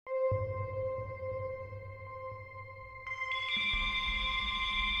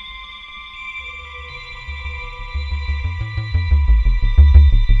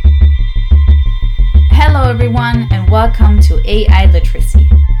everyone, and welcome to AI Literacy,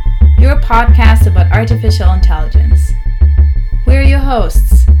 your podcast about artificial intelligence. We're your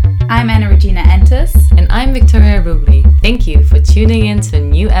hosts. I'm Anna Regina Entis. And I'm Victoria Rugli. Thank you for tuning in to a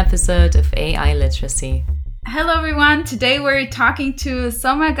new episode of AI Literacy. Hello, everyone. Today we're talking to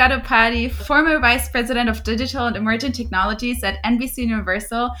Soma Gadapati, former Vice President of Digital and Emerging Technologies at NBC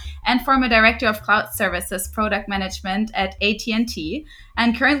Universal and former Director of Cloud Services Product Management at AT&T.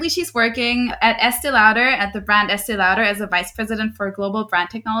 And currently she's working at Estée Lauder, at the brand Estée Lauder, as a Vice President for Global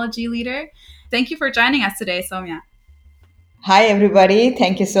Brand Technology Leader. Thank you for joining us today, Somya. Hi, everybody.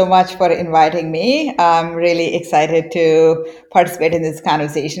 Thank you so much for inviting me. I'm really excited to participate in this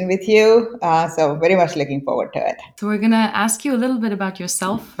conversation with you. So very much looking forward to it. So we're going to ask you a little bit about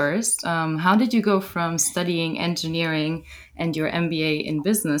yourself first. How did you go from studying engineering and your MBA in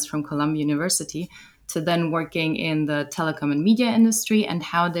business from Columbia University to then working in the telecom and media industry? And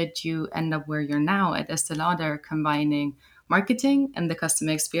how did you end up where you're now at Estée Lauder, combining marketing and the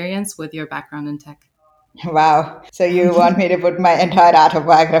customer experience with your background in tech? Wow. So you want me to put my entire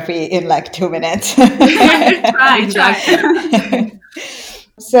autobiography in like 2 minutes? Try.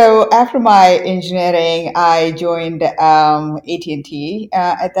 So after my engineering, I joined AT&T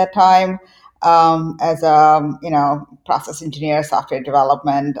at that time as a process engineer, software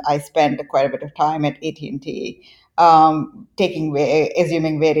development. I spent quite a bit of time at AT&T.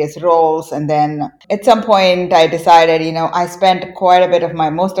 Assuming various roles. And then at some point I decided, I spent quite a bit of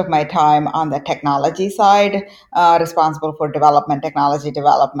most of my time on the technology side, responsible for technology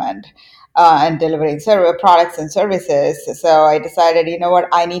development. And delivering products and services. So I decided,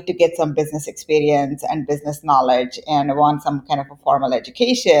 I need to get some business experience and business knowledge, and I want some kind of a formal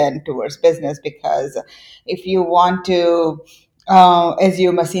education towards business, because if you want to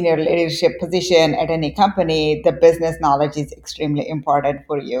assume a senior leadership position at any company, the business knowledge is extremely important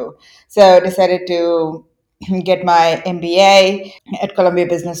for you. So I decided to get my MBA at Columbia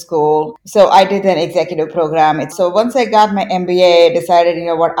Business School. So I did an executive program. So once I got my MBA, I decided,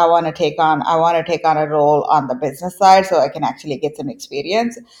 what I want to take on. I want to take on a role on the business side so I can actually get some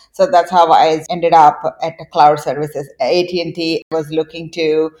experience. So that's how I ended up at the cloud services. AT&T was looking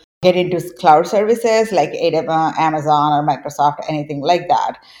to get into cloud services like AWS, Amazon, or Microsoft, anything like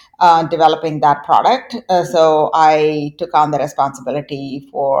that, developing that product. So I took on the responsibility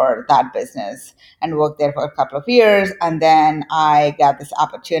for that business and worked there for a couple of years. And then I got this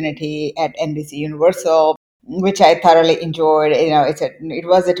opportunity at NBC Universal, which I thoroughly enjoyed. It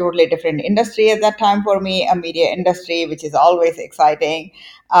was a totally different industry at that time for me, a media industry, which is always exciting.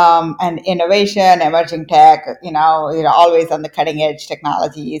 And innovation, emerging tech, always on the cutting edge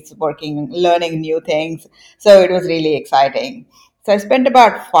technologies, learning new things. So it was really exciting. So I spent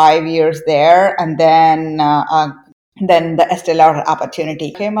about 5 years there, and then the Estée Lauder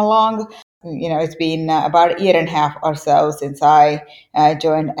opportunity came along. It's been about a year and a half or so since I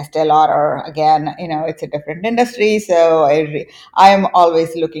joined Estée Lauder. Again, it's a different industry, so I am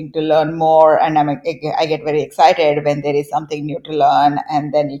always looking to learn more, and I get very excited when there is something new to learn,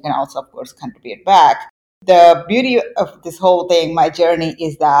 and then you can also, of course, contribute back. The beauty of this whole thing, my journey,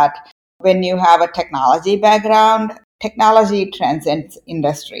 is that when you have a technology background, technology transcends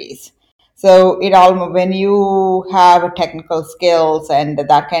industries. So when you have technical skills and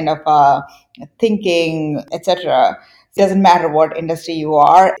that kind of thinking, etc., it doesn't matter what industry you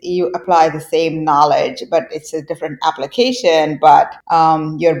are, you apply the same knowledge, but it's a different application, but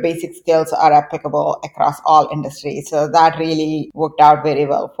your basic skills are applicable across all industries. So that really worked out very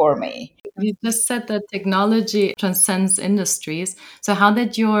well for me. You just said that technology transcends industries. So how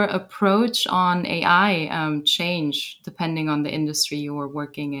did your approach on AI change depending on the industry you were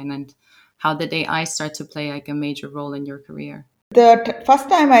working in? And how did AI start to play like a major role in your career? The first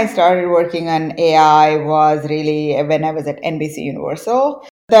time I started working on AI was really when I was at NBC Universal.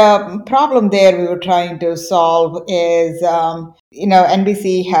 The problem there we were trying to solve is,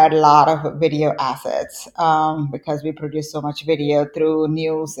 NBC had a lot of video assets because we produce so much video through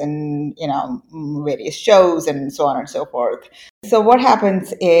news and, various shows and so on and so forth. So what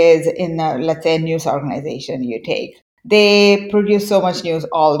happens is in, let's say, a news organization you take, they produce so much news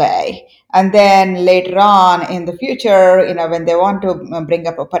all day. And then later on in the future, when they want to bring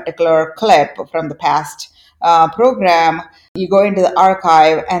up a particular clip from the past program, you go into the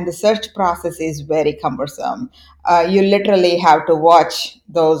archive and the search process is very cumbersome. You literally have to watch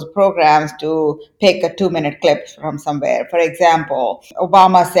those programs to pick a 2-minute clip from somewhere. For example,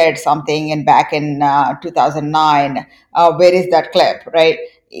 Obama said something back in 2009. Where is that clip, right?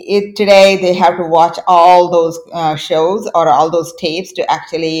 Today they have to watch all those shows or all those tapes to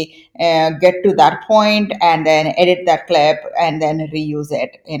actually get to that point and then edit that clip and then reuse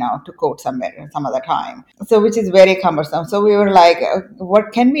it, to quote somewhere some other time. So, which is very cumbersome. So we were like,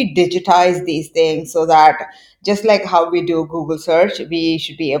 what can we digitize these things so that just like how we do Google search, we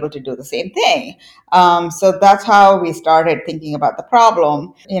should be able to do the same thing. So that's how we started thinking about the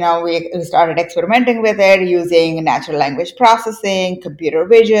problem. We started experimenting with it using natural language processing, computer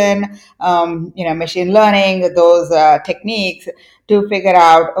vision, machine learning, those techniques to figure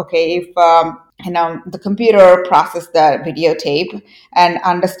out, okay, if the computer processes the videotape and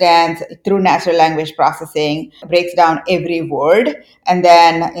understands through natural language processing, breaks down every word, and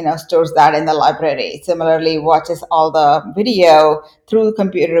then stores that in the library. Similarly, watches all the video through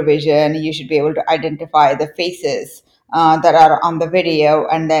computer vision. You should be able to identify the faces that are on the video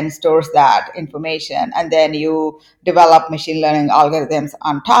and then stores that information. And then you develop machine learning algorithms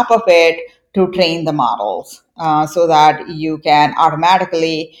on top of it to train the models so that you can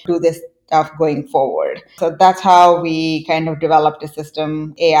automatically do this stuff going forward. So that's how we kind of developed a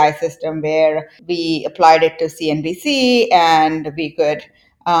system, AI system, where we applied it to CNBC, and we could,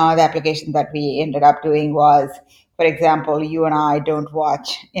 the application that we ended up doing was, for example, you and I don't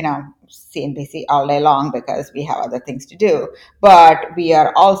watch, CNBC all day long because we have other things to do. But we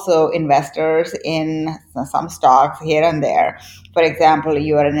are also investors in some stocks here and there. For example,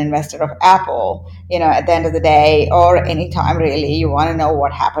 you are an investor of Apple. At the end of the day, or anytime really, you want to know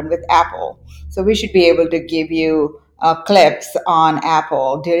what happened with Apple. So we should be able to give you clips on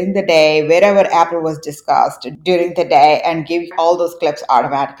Apple during the day, wherever Apple was discussed during the day, and give all those clips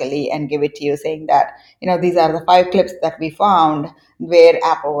automatically and give it to you saying that, these are the 5 clips that we found where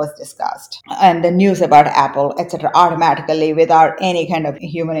Apple was discussed and the news about Apple, etc., automatically without any kind of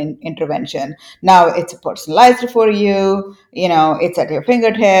human intervention. Now it's personalized for you, it's at your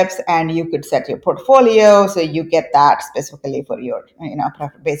fingertips, and you could set your portfolio so you get that specifically for your,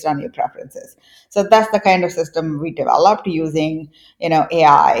 based on your preferences. So that's the kind of system we developed using,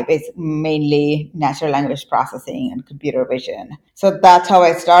 AI, mainly natural language processing and computer vision. So that's how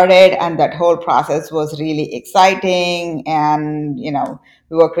I started, and that whole process was really exciting. And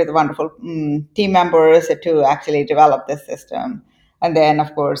we worked with wonderful team members to actually develop this system. And then,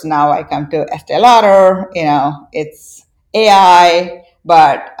 of course, now I come to Estee Lauder. It's AI,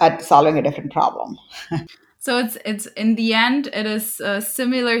 but at solving a different problem. So it's in the end, it is a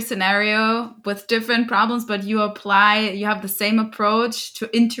similar scenario with different problems, but you have the same approach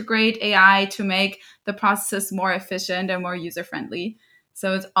to integrate AI to make the process more efficient and more user friendly.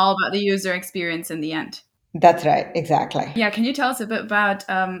 So it's all about the user experience in the end. That's right, exactly. Yeah, can you tell us a bit about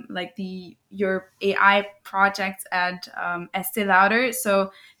like your AI projects at Estee Lauder?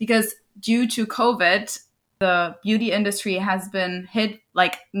 So because due to COVID, the beauty industry has been hit,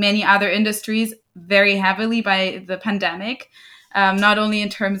 like many other industries, very heavily by the pandemic. Not only in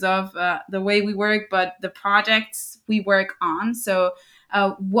terms of the way we work, but the projects we work on. So,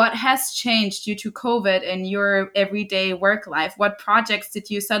 what has changed due to COVID in your everyday work life? What projects did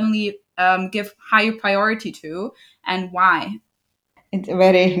you suddenly give higher priority to, and why? It's a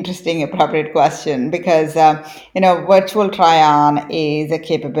very interesting, appropriate question because, virtual try on is a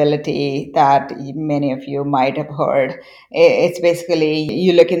capability that many of you might have heard. It's basically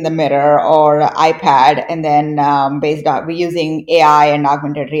you look in the mirror or iPad, and then based on we're using AI and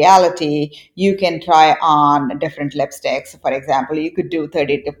augmented reality, you can try on different lipsticks. For example, you could do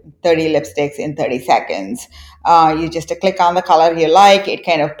 30 lipsticks in 30 seconds. You just click on the color you like, it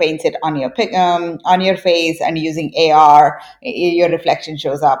kind of paints it on on your face, and using AR, your reflection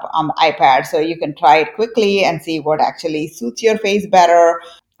shows up on the iPad, so you can try it quickly and see what actually suits your face better,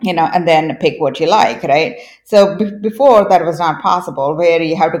 and then pick what you like, right? So before that was not possible, where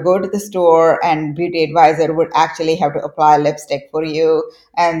you have to go to the store and beauty advisor would actually have to apply lipstick for you.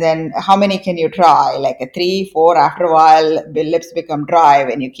 And then how many can you try? Like a 3, 4, after a while, the lips become dry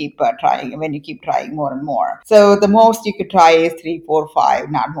when you keep trying more and more. So the most you could try is 3, 4, 5,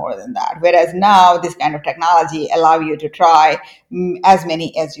 not more than that. Whereas now this kind of technology allow you to try as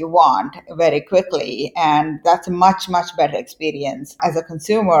many as you want very quickly. And that's a much, much better experience as a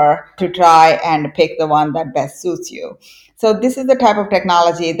consumer to try and pick the one that best suits you. So this is the type of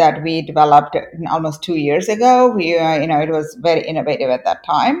technology that we developed almost 2 years ago. It was very innovative at that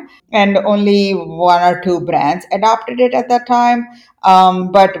time, and only 1 or 2 brands adopted it at that time.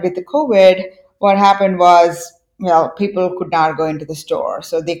 But with the COVID, what happened was, well, people could not go into the store,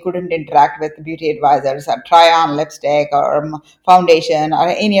 so they couldn't interact with beauty advisors or try on lipstick or foundation or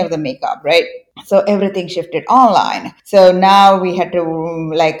any of the makeup, right? So everything shifted online. So now we had to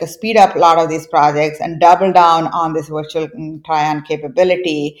like speed up a lot of these projects and double down on this virtual try-on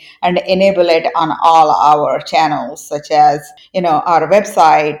capability and enable it on all our channels, such as our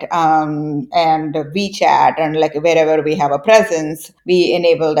website, and WeChat, and like wherever we have a presence, we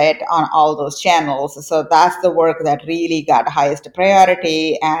enabled it on all those channels. So that's the work that really got highest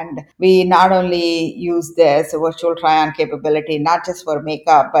priority. And we not only use this virtual try-on capability not just for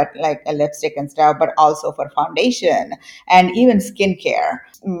makeup, but like a lipstick and stuff, but also for foundation and even skincare.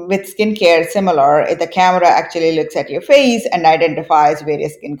 With skincare, similar, the camera actually looks at your face and identifies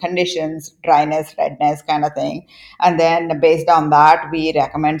various skin conditions, dryness, redness, kind of thing. And then based on that, we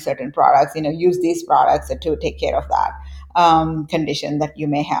recommend certain products, use these products to take care of that condition that you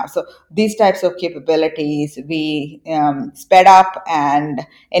may have. So these types of capabilities we sped up and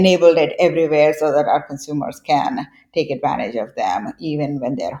enabled it everywhere so that our consumers can take advantage of them even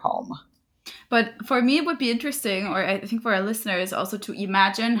when they're home. But for me, it would be interesting, or I think for our listeners also, to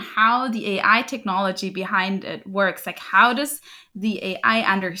imagine how the AI technology behind it works. Like, how does the AI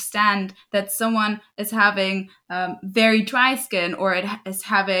understand that someone is having very dry skin, or it is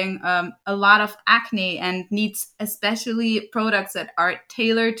having a lot of acne and needs especially products that are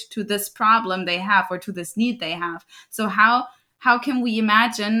tailored to this problem they have or to this need they have? So how can we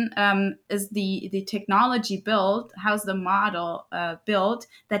imagine, is the technology built, how's the model built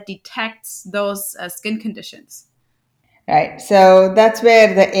that detects those skin conditions? Right. So that's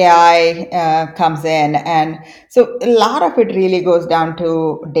where the AI comes in. And so a lot of it really goes down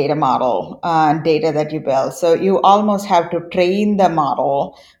to data model, data that you build. So you almost have to train the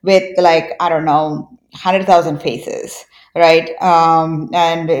model with, like, I don't know, 100,000 faces. Right.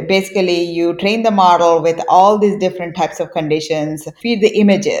 And basically, you train the model with all these different types of conditions, feed the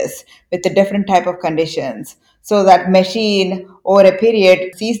images with the different type of conditions, so that machine over a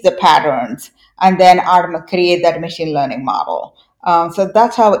period sees the patterns and then create that machine learning model. So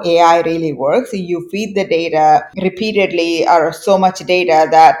that's how AI really works. You feed the data repeatedly, or so much data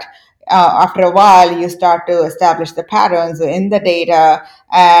that after a while you start to establish the patterns in the data,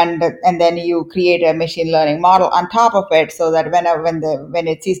 and then you create a machine learning model on top of it, so that when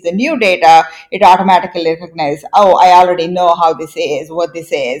it sees the new data, it automatically recognizes, oh, I already know how this is, what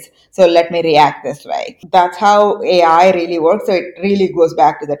this is, so let me react this way. That's how AI really works. So it really goes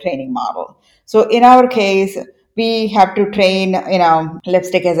back to the training model. So in our case, we have to train,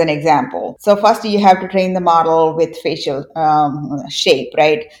 lipstick as an example. So first you have to train the model with facial shape,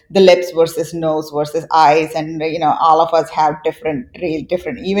 right? The lips versus nose versus eyes. And, all of us have real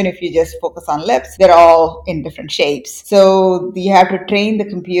different, even if you just focus on lips, they're all in different shapes. So you have to train the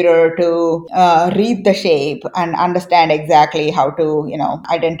computer to read the shape and understand exactly how to,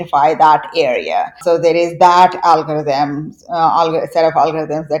 identify that area. So there is that set of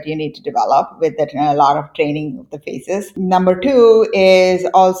algorithms that you need to develop with that, a lot of training of the faces. Number two is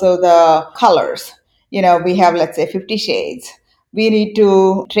also the colors. We have, let's say, 50 shades. We need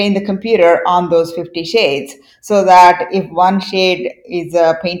to train the computer on those 50 shades, so that if one shade is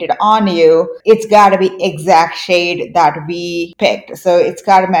painted on you, it's got to be exact shade that we picked. So it's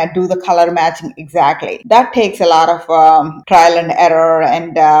got to do the color matching exactly. That takes a lot of trial and error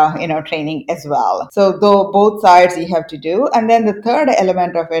and training as well. So though both sides you have to do. And then the third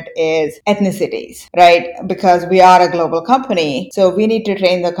element of it is ethnicities, right? Because we are a global company, so we need to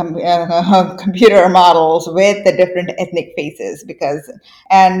train the computer models with the different ethnic faces,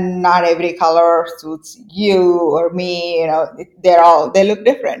 and not every color suits you or me. They look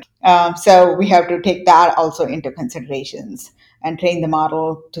different. So we have to take that also into considerations and train the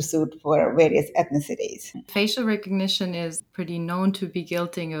model to suit for various ethnicities. Facial recognition is pretty known to be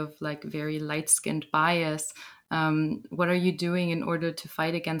guilty of like very light-skinned bias. What are you doing in order to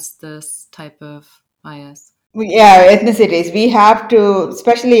fight against this type of bias? Yeah, ethnicities. We have to,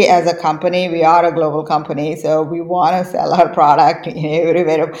 especially as a company, we are a global company, so we want to sell our product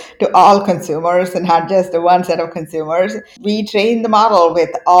everywhere to all consumers and not just one set of consumers. We train the model with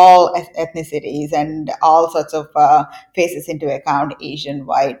all ethnicities and all sorts of faces into account: Asian,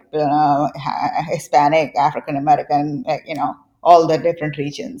 white, Hispanic, African American, all the different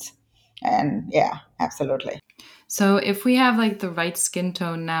regions. And yeah, absolutely. So if we have like the right skin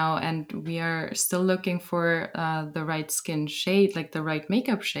tone now and we are still looking for the right skin shade, like the right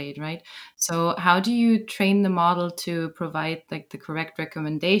makeup shade, right? So how do you train the model to provide like the correct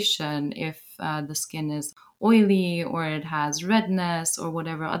recommendation if the skin is oily or it has redness or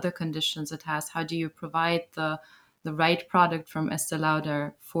whatever other conditions it has? How do you provide the right product from Estee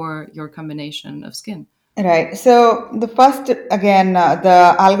Lauder for your combination of skin? Right. So the first, again,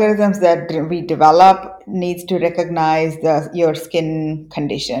 the algorithms that we develop needs to recognize your skin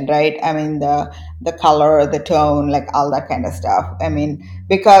condition, right? I mean, the color, the tone, like all that kind of stuff. I mean,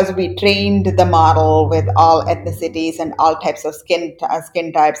 because we trained the model with all ethnicities and all types of skin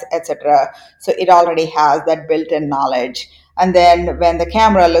types, etc. So it already has that built-in knowledge. And then when the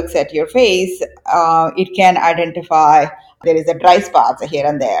camera looks at your face, it can identify there is a dry spots here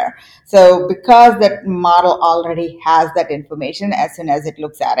and there. So because that model already has that information, as soon as it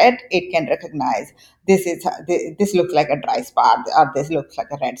looks at it, it can recognize this looks like a dry spot or this looks like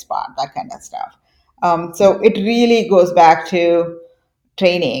a red spot, that kind of stuff. So it really goes back to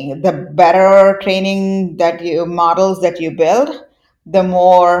training. The better training that you models that you build, the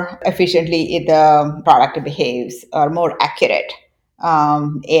more efficiently the product behaves, or more accurate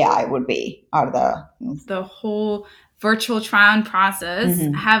AI would be, or the whole virtual try-on process,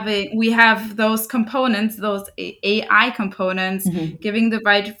 we have those components, those AI components, giving the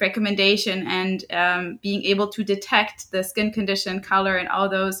right recommendation and being able to detect the skin condition, color, and all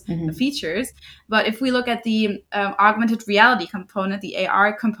those features. But if we look at the augmented reality component, the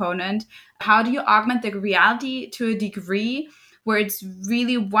AR component, how do you augment the reality to a degree where it's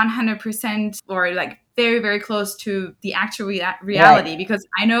really 100% or like very, very close to the actual reality? Right. Because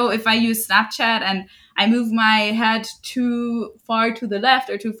I know if I use Snapchat and I move my head too far to the left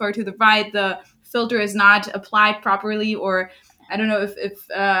or too far to the right, the filter is not applied properly, or I don't know if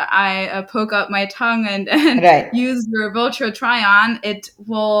I poke out my tongue and Right. use your virtual try-on, it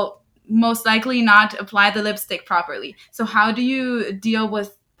will most likely not apply the lipstick properly. So how do you deal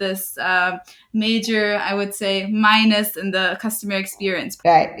with this major, I would say, minus in the customer experience?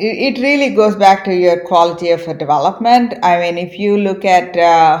 Right. It really goes back to your quality of development. I mean, if you look at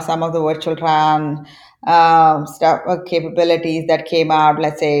some of the virtual try-on stuff capabilities that came out,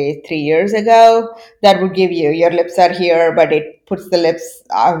 let's say 3 years ago, that would give you your lips are here, but it puts the lips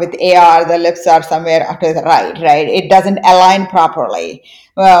with AR, the lips are somewhere to the right, right? It doesn't align properly.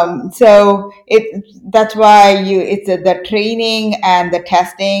 So that's why it's the training and the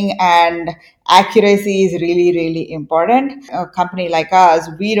testing and accuracy is really, really important. A company like us,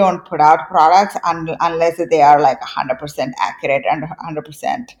 we don't put out products unless they are like 100% accurate and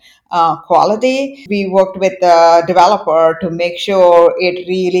 100% quality. We worked with the developer to make sure it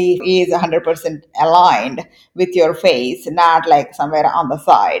really is 100% aligned with your face, not like somewhere on the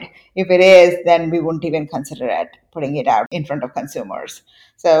side. If it is, then we wouldn't even consider it putting it out in front of consumers.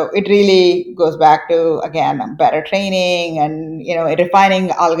 So it really goes back to, again, better training and refining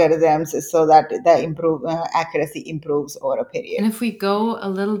algorithms so that the accuracy improves over a period. And if we go a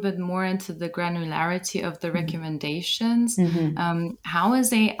little bit more into the granularity of the recommendations, how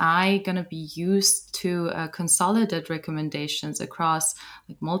is AI going to be used to consolidate recommendations across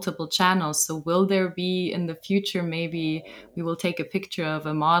like multiple channels? So will there be in the future, maybe we will take a picture of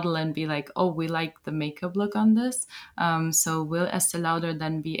a model and be like, oh, we like the makeup look on this. So will Estee Lauder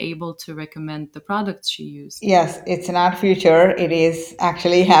then be able to recommend the products she used? Yes, it's not future. It is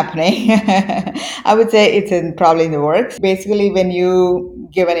actually happening. I would say it's probably in the works. Basically, when you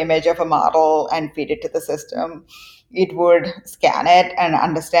give an image of a model and feed it to the system, it would scan it and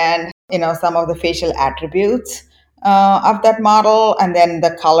understand, some of the facial attributes of that model, and then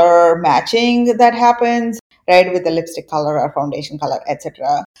the color matching that happens, right, with the lipstick color or foundation color,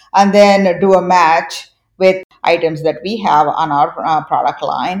 etc. And then do a match with items that we have on our product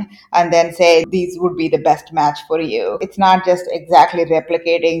line, and then say these would be the best match for you. It's not just exactly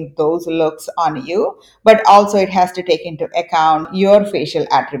replicating those looks on you, but also it has to take into account your facial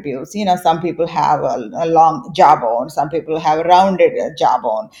attributes. Some people have a long jawbone, some people have a rounded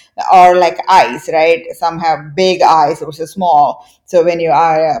jawbone, or like eyes, right? Some have big eyes versus small. So when you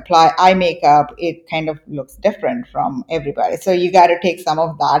apply eye makeup, it kind of looks different from everybody. So you got to take some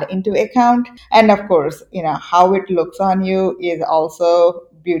of that into account. And of course, how it looks on you is also,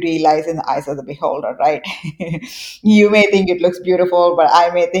 beauty lies in the eyes of the beholder, right? You may think it looks beautiful, but I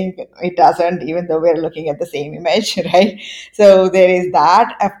may think it doesn't, even though we're looking at the same image, right? So there is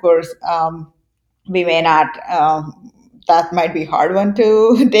that. Of course, we may not. That might be hard one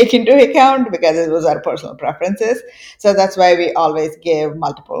to take into account because those are personal preferences. So that's why we always give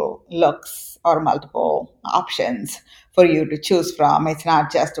multiple looks or multiple options for you to choose from. It's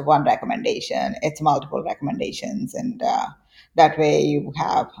not just one recommendation, it's multiple recommendations. And that way you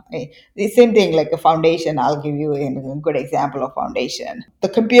have the same thing like a foundation. I'll give you a good example of foundation. The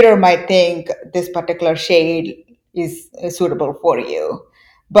computer might think this particular shade is suitable for you,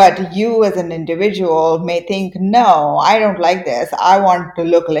 but you as an individual may think, no, I don't like this. I want to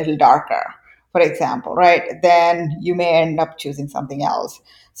look a little darker. for example, right? Then you may end up choosing something else.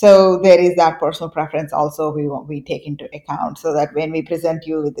 So there is that personal preference also we take into account, so that when we present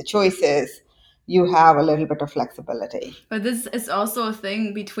you with the choices, you have a little bit of flexibility. But this is also a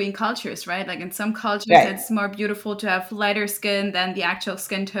thing between cultures, right? Like in some cultures, Right. it's more beautiful to have lighter skin than the actual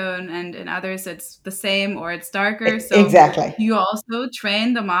skin tone, and in others, it's the same or it's darker. So Exactly. you also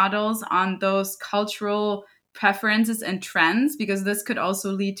train the models on those cultural preferences and trends, because this could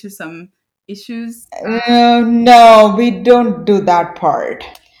also lead to some issues. No, we don't do that part.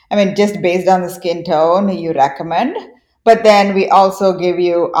 I mean, just based on the skin tone, you recommend, but then we also give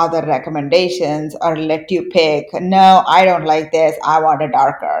you other recommendations or let you pick. No, I don't like this. I want it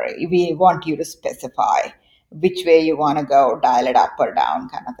darker. We want you to specify which way you want to go, dial it up or down,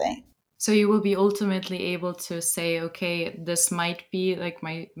 kind of thing. So you will be ultimately able to say, okay, this might be like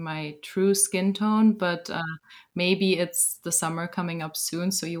my true skin tone, but maybe it's the summer coming up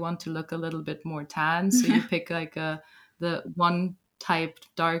soon, so you want to look a little bit more tan, so you pick like the one type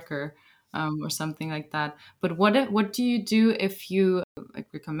darker, or something like that. But what do you do if you like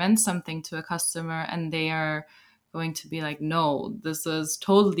recommend something to a customer and they are going to be like, no, this is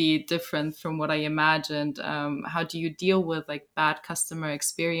totally different from what I imagined? How do you deal with like bad customer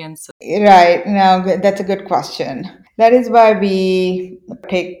experience? Right. Now, that's a good question. That is why we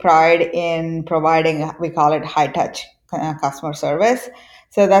take pride in providing, we call it high touch customer service.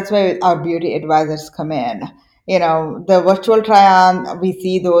 So that's why our beauty advisors come in. The virtual try on, we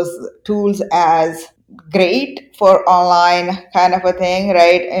see those tools as great for online kind of a thing,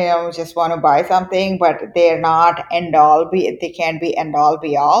 right? Just want to buy something, but they're not end all be, they can't be end all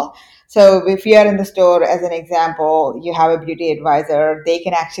be all. So if you are in the store, as an example, you have a beauty advisor, they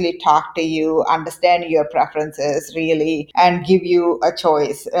can actually talk to you, understand your preferences really, and give you a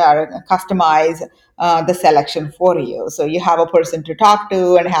choice, customize the selection for you. So you have a person to talk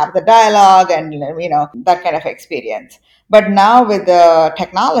to and have the dialogue and, that kind of experience. But now with the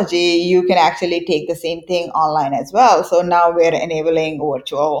technology, you can actually take the same thing online as well. So now we're enabling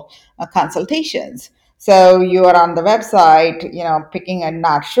virtual consultations. So you are on the website, picking and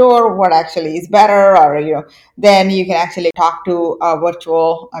not sure what actually is better, or then you can actually talk to a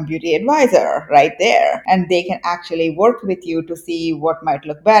virtual beauty advisor right there, and they can actually work with you to see what might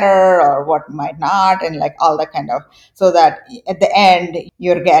look better or what might not, and like all that kind of, so that at the end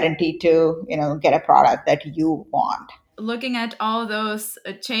you're guaranteed to get a product that you want. Looking at all those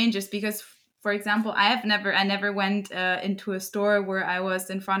changes, because for example, I never went into a store where I was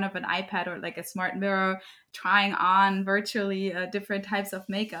in front of an iPad or like a smart mirror trying on virtually different types of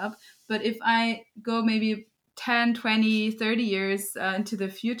makeup. But if I go maybe 10, 20, 30 years into the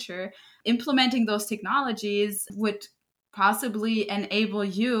future, implementing those technologies would possibly enable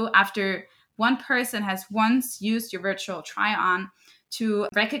you, after one person has once used your virtual try on, to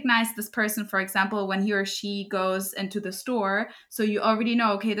recognize this person, for example, when he or she goes into the store. So you already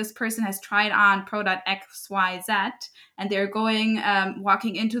know, okay, this person has tried on product XYZ, and they're going,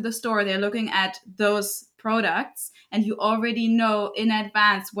 walking into the store, they're looking at those products, and you already know in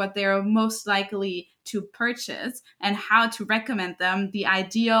advance what they're most likely to purchase and how to recommend them the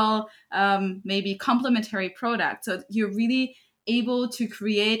ideal, maybe complementary product. So you're really able to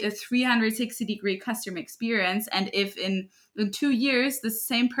create a 360-degree customer experience. And if in 2 years the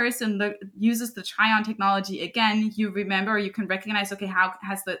same person uses the try on technology again, you remember, you can recognize, okay, how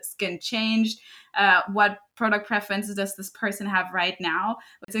has the skin changed, what product preferences does this person have right now.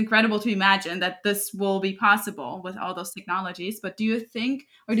 It's incredible to imagine that this will be possible with all those technologies. But do you think,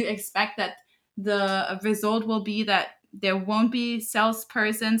 or do you expect that the result will be that there won't be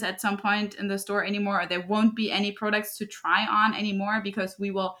salespersons at some point in the store anymore, or there won't be any products to try on anymore because we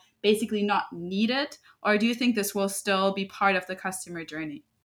will basically not need it? Or do you think this will still be part of the customer journey?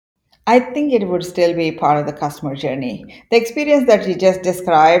 I think it would still be part of the customer journey. The experience that you just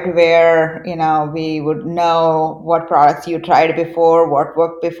described, where we would know what products you tried before, what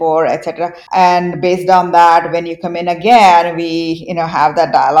worked before, etc., and based on that, when you come in again, we have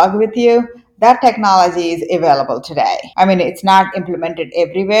that dialogue with you. That technology is available today. I mean, it's not implemented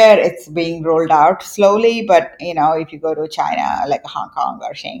everywhere. It's being rolled out slowly, but if you go to China, like Hong Kong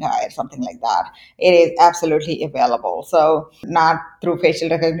or Shanghai or something like that, it is absolutely available. So not through facial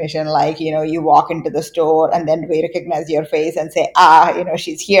recognition, like you walk into the store and then we recognize your face and say,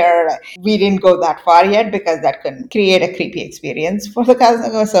 she's here. We didn't go that far yet because that can create a creepy experience for the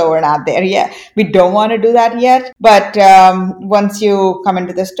customer, so we're not there yet. We don't want to do that yet. But once you come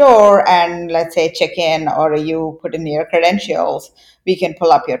into the store and let's say check in, or you put in your credentials, we can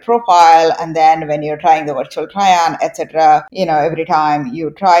pull up your profile, and then when you're trying the virtual try-on, etc., every time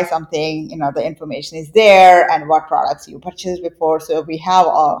you try something, the information is there and what products you purchased before. So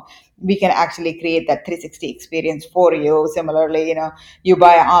we can actually create that 360 experience for you. Similarly, you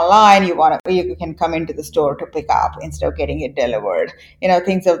buy online, you can come into the store to pick up instead of getting it delivered,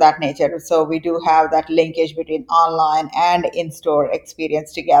 things of that nature. So we do have that linkage between online and in-store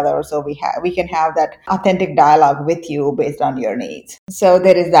experience together. So we can have that authentic dialogue with you based on your needs. So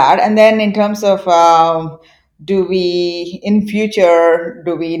there is that. And then in terms of do we in future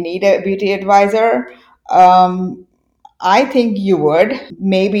do we need a beauty advisor? um, I think you would.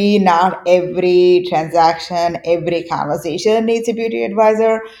 Maybe not every transaction, every conversation needs a beauty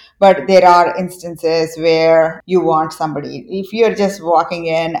advisor, but there are instances where you want somebody. If you're just walking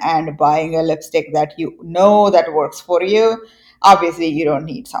in and buying a lipstick that you know that works for you, obviously you don't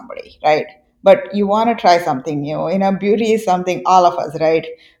need somebody, right? But you want to try something new. Beauty is something all of us, right?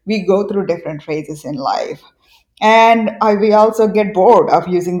 We go through different phases in life. And we also get bored of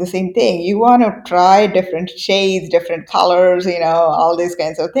using the same thing. You want to try different shades, different colors, all these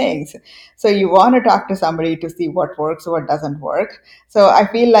kinds of things. So you want to talk to somebody to see what works, what doesn't work. So I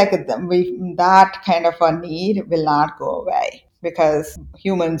feel like that kind of a need will not go away because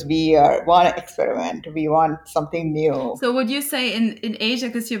humans, want to experiment. We want something new. So would you say in Asia,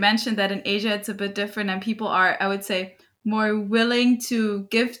 because you mentioned that in Asia it's a bit different and people are, I would say, more willing to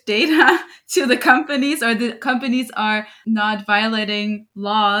give data to the companies, or the companies are not violating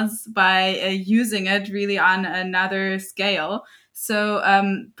laws by using it really on another scale. So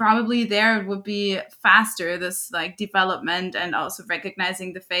probably there it would be faster, this like development and also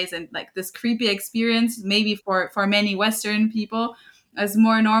recognizing the face and like this creepy experience, maybe for many Western people as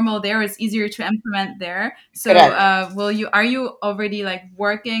more normal there, it's easier to implement there. So Correct. are you already like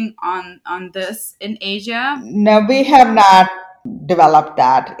working on this in Asia? No, we have not developed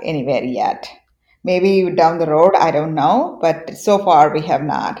that anywhere yet. Maybe down the road, I don't know, but so far we have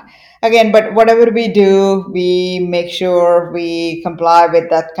not. Again, but whatever we do, we make sure we comply with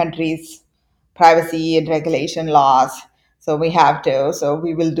that country's privacy and regulation laws. So we have to. So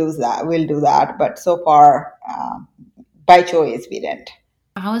we will do that. We'll do that. But so far, by choice, we didn't.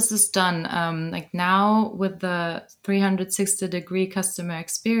 How is this done? Like now with the 360-degree customer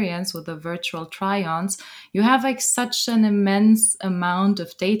experience with the virtual try-ons, you have like such an immense amount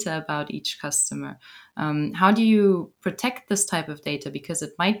of data about each customer. How do you protect this type of data? Because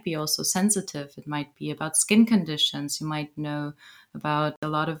it might be also sensitive. It might be about skin conditions. You might know about a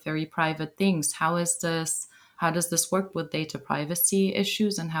lot of very private things. How is this? How does this work with data privacy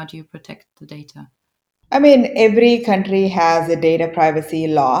issues, and how do you protect the data? I mean, every country has a data privacy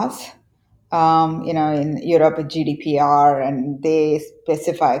laws. In Europe, it's GDPR, and they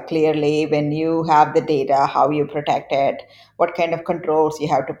specify clearly when you have the data, how you protect it, what kind of controls you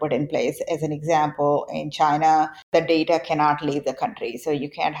have to put in place. As an example, in China, the data cannot leave the country, so you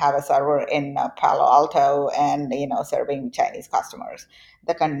can't have a server in Palo Alto and serving Chinese customers.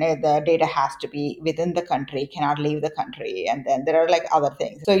 The data has to be within the country, cannot leave the country, and then there are like other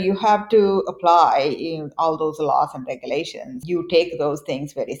things. So you have to apply all those laws and regulations. You take those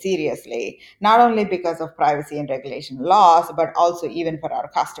things very seriously, not only because of privacy and regulation laws, but also even for our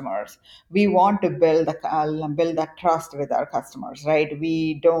customers. We want to build that trust with our customers, right?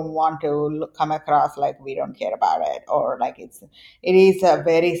 We don't want to come across like we don't care about it, or like it is a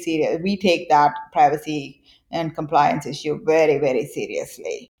very serious. We take that privacy and compliance issue very, very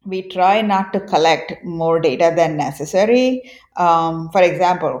seriously. We try not to collect more data than necessary. For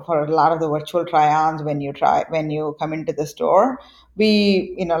example, for a lot of the virtual try-ons, when you come into the store,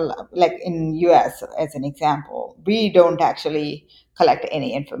 we, like in US as an example, we don't actually collect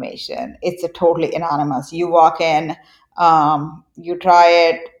any information. It's a totally anonymous. You walk in, you try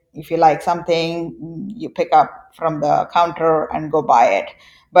it. If you like something, you pick up from the counter and go buy it.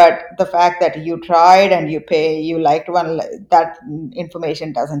 But the fact that you tried and you pay, you liked one, that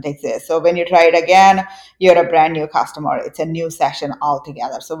information doesn't exist. So when you try it again, you're a brand new customer. It's a new session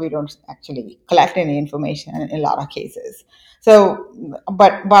altogether. So we don't actually collect any information in a lot of cases. So,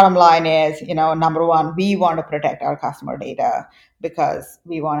 but bottom line is, number one, we want to protect our customer data because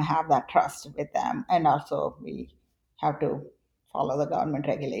we want to have that trust with them. And also we have to follow the government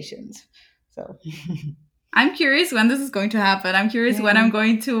regulations. So I'm curious when this is going to happen. I'm curious when I'm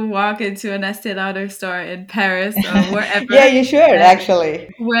going to walk into an Estee Lauder store in Paris or wherever. Yeah, you should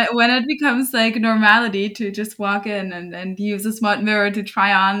actually. When it becomes like normality to just walk in and use a smart mirror to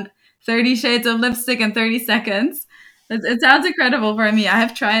try on 30 shades of lipstick in 30 seconds. It sounds incredible for me. I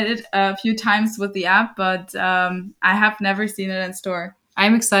have tried it a few times with the app, but I have never seen it in store.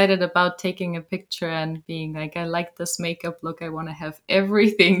 I'm excited about taking a picture and being like, I like this makeup look. I want to have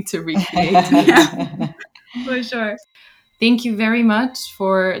everything to recreate it. Yeah, for sure. Thank you very much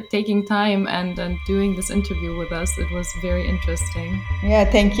for taking time and doing this interview with us. It was very interesting. Yeah,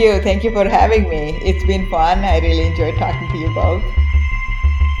 thank you. Thank you for having me. It's been fun. I really enjoyed talking to you both.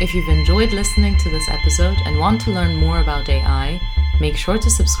 If you've enjoyed listening to this episode and want to learn more about AI, make sure to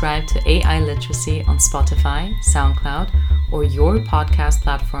subscribe to AI Literacy on Spotify, SoundCloud, or your podcast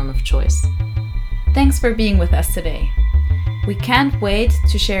platform of choice. Thanks for being with us today. We can't wait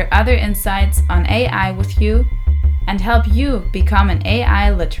to share other insights on AI with you and help you become an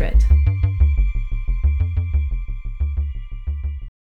AI literate.